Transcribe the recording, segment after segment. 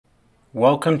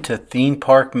Welcome to Theme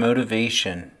Park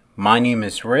Motivation. My name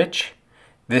is Rich,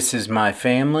 this is my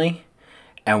family,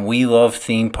 and we love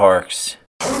theme parks.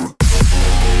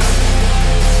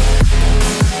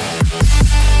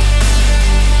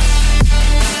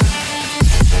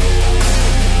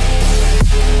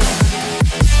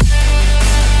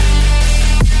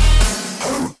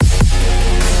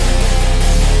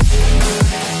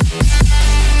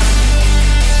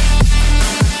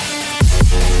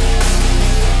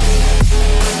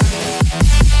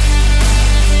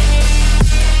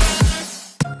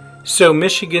 So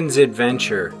Michigan's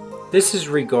Adventure. This is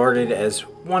regarded as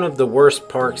one of the worst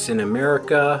parks in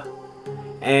America,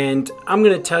 and I'm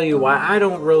going to tell you why I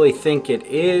don't really think it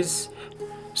is.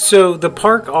 So the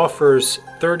park offers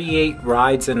 38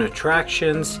 rides and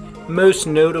attractions, most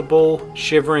notable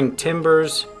Shivering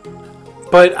Timbers,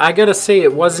 but I gotta say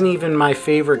it wasn't even my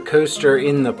favorite coaster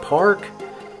in the park.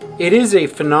 It is a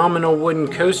phenomenal wooden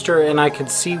coaster, and I could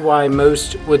see why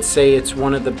most would say it's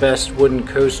one of the best wooden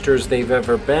coasters they've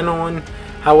ever been on.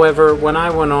 However, when I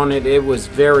went on it, it was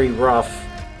very rough.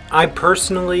 I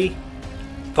personally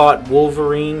thought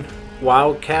Wolverine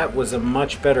Wildcat was a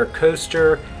much better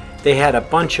coaster. They had a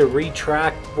bunch of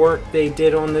retract work they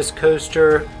did on this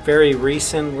coaster very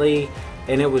recently,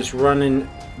 and it was running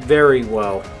very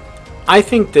well. I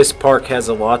think this park has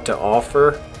a lot to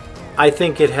offer. I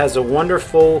think it has a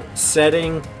wonderful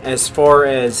setting as far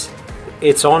as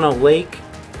it's on a lake.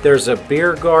 There's a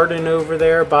beer garden over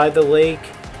there by the lake.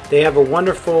 They have a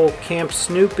wonderful Camp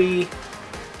Snoopy.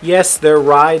 Yes, their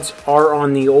rides are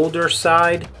on the older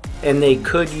side, and they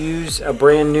could use a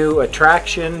brand new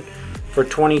attraction for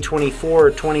 2024 or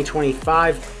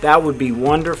 2025. That would be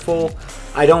wonderful.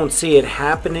 I don't see it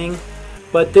happening,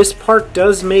 but this park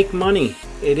does make money.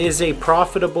 It is a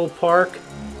profitable park,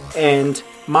 and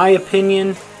my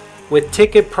opinion, with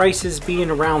ticket prices being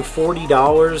around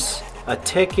 $40 a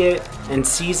ticket and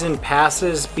season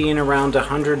passes being around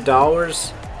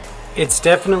 $100, it's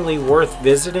definitely worth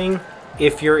visiting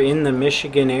if you're in the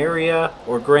Michigan area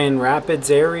or Grand Rapids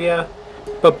area,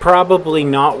 but probably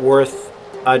not worth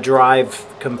a drive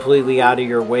completely out of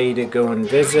your way to go and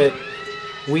visit.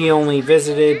 We only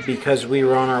visited because we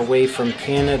were on our way from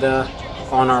Canada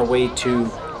on our way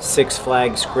to Six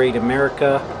Flags Great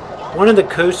America. One of the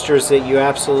coasters that you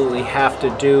absolutely have to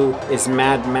do is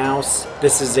Mad Mouse.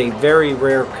 This is a very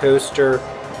rare coaster.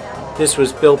 This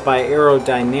was built by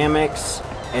Aerodynamics,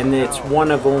 and it's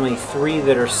one of only 3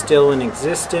 that are still in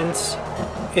existence.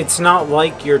 It's not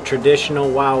like your traditional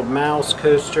Wild Mouse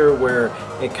coaster where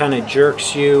it kind of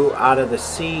jerks you out of the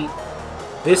seat.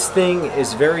 This thing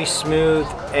is very smooth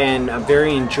and a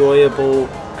very enjoyable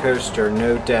coaster,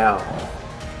 no doubt.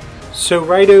 So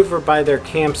right over by their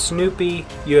Camp Snoopy,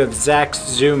 you have Zach's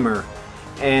Zoomer,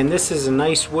 and this is a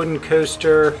nice wooden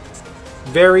coaster,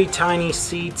 very tiny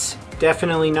seats,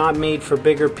 definitely not made for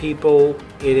bigger people.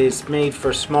 It is made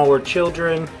for smaller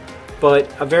children,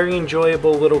 but a very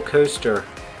enjoyable little coaster.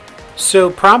 So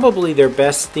probably their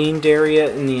best themed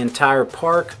area in the entire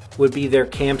park would be their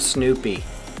Camp Snoopy.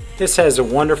 This has a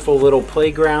wonderful little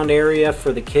playground area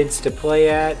for the kids to play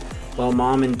at while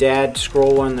mom and dad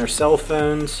scroll on their cell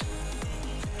phones.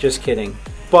 Just kidding.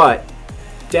 But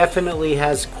definitely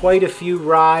has quite a few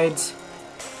rides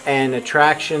and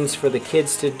attractions for the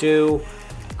kids to do.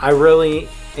 I really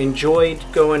enjoyed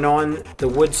going on the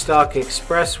Woodstock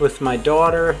Express with my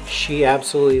daughter. She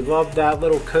absolutely loved that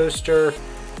little coaster.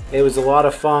 It was a lot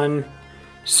of fun.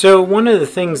 So one of the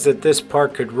things that this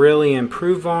park could really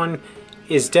improve on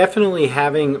is definitely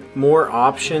having more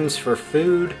options for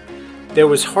food. There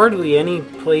was hardly any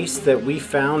place that we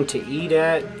found to eat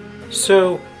at.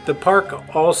 So the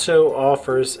park also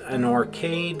offers an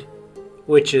arcade,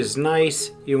 which is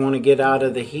nice. You want to get out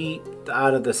of the heat,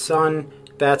 out of the sun.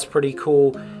 That's pretty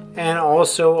cool. And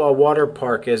also a water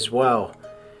park as well.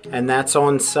 And that's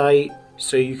on site,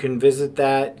 so you can visit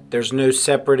that. There's no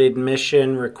separate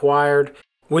admission required,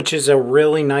 which is a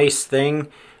really nice thing,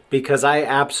 because I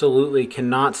absolutely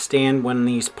cannot stand when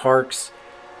these parks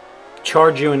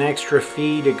charge you an extra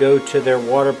fee to go to their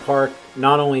water park.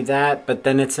 Not only that, but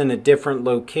then it's in a different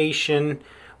location.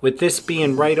 With this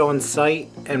being right on site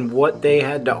and what they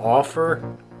had to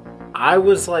offer, I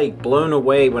was like blown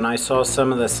away when I saw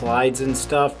some of the slides and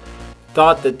stuff.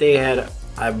 Thought that they had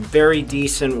a very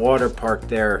decent water park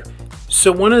there.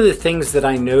 So one of the things that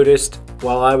I noticed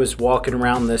while I was walking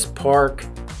around this park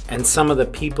and some of the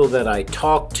people that I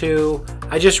talked to,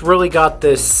 I just really got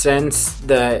this sense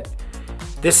that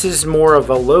this is more of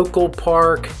a local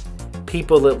park.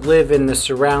 People that live in the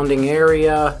surrounding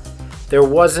area. There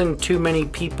wasn't too many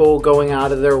people going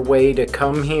out of their way to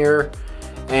come here,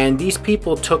 And these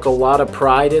people took a lot of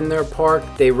pride in their park.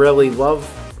 They really love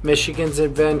Michigan's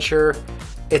Adventure.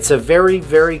 It's a very,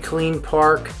 very clean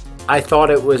park. I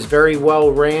thought it was very well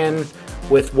ran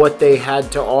with what they had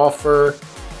to offer.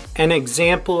 An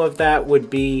example of that would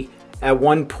be at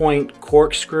one point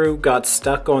Corkscrew got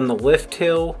stuck on the lift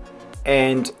hill,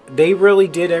 and they really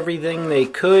did everything they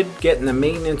could, getting the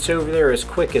maintenance over there as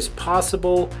quick as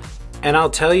possible. And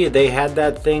I'll tell you, they had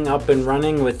that thing up and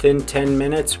running within 10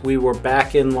 minutes. We were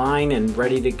back in line and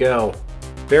ready to go.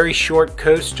 Very short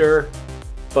coaster,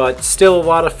 but still a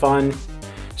lot of fun.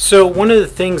 So one of the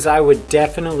things I would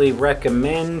definitely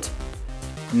recommend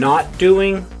not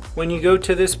doing when you go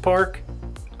to this park,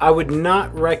 I would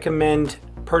not recommend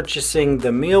purchasing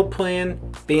the meal plan,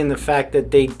 being the fact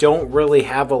that they don't really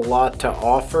have a lot to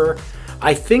offer.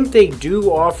 I think they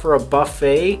do offer a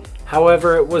buffet.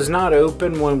 However, it was not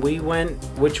open when we went,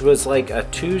 which was like a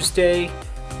Tuesday.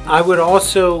 I would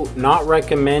also not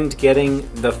recommend getting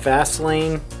the fast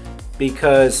lane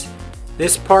because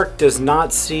this park does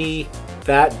not see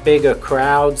that big of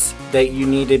crowds that you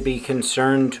need to be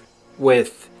concerned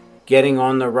with getting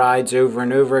on the rides over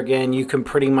and over again. You can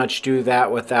pretty much do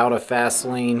that without a fast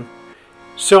lane.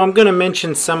 So I'm going to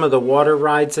mention some of the water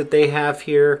rides that they have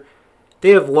here.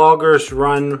 They have Loggers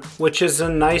Run, which is a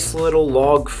nice little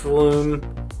log flume,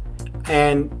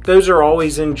 and those are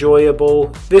always enjoyable.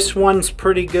 This one's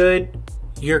pretty good.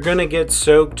 You're gonna get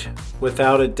soaked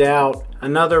without a doubt.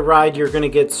 Another ride you're gonna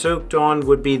get soaked on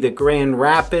would be the Grand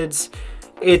Rapids.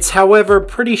 It's, however,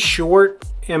 pretty short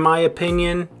in my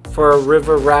opinion for a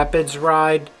river rapids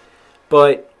ride,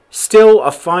 but still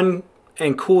a fun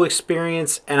and cool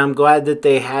experience, and I'm glad that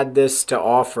they had this to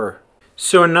offer.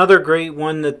 So another great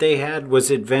one that they had was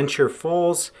Adventure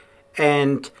Falls,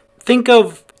 and think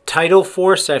of Tidal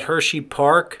Force at Hershey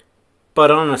Park, but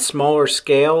on a smaller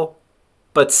scale,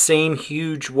 but same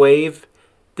huge wave.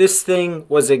 This thing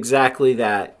was exactly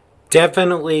that.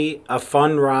 Definitely a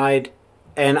fun ride,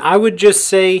 and I would just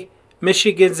say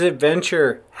Michigan's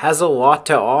Adventure has a lot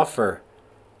to offer.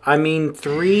 I mean,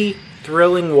 3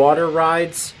 thrilling water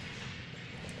rides.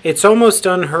 It's almost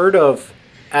unheard of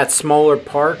at smaller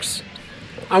parks.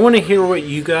 I want to hear what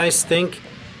you guys think.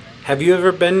 Have you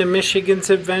ever been to Michigan's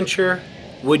Adventure?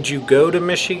 Would you go to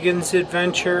Michigan's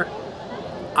Adventure?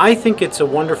 I think it's a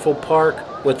wonderful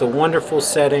park with a wonderful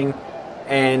setting,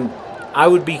 and I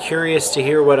would be curious to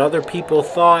hear what other people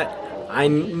thought. I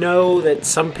know that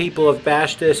some people have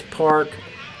bashed this park,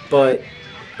 but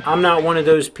I'm not one of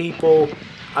those people.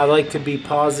 I like to be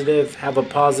positive, have a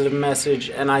positive message,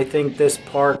 and I think this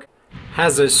park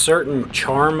has a certain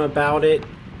charm about it.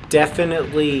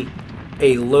 Definitely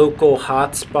a local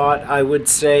hotspot, I would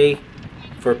say,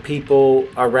 for people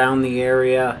around the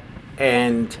area.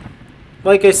 And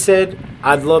like I said,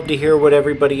 I'd love to hear what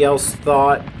everybody else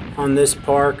thought on this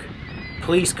park.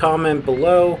 Please comment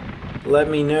below. Let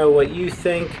me know what you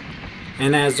think.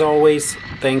 And as always,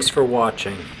 thanks for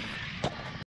watching.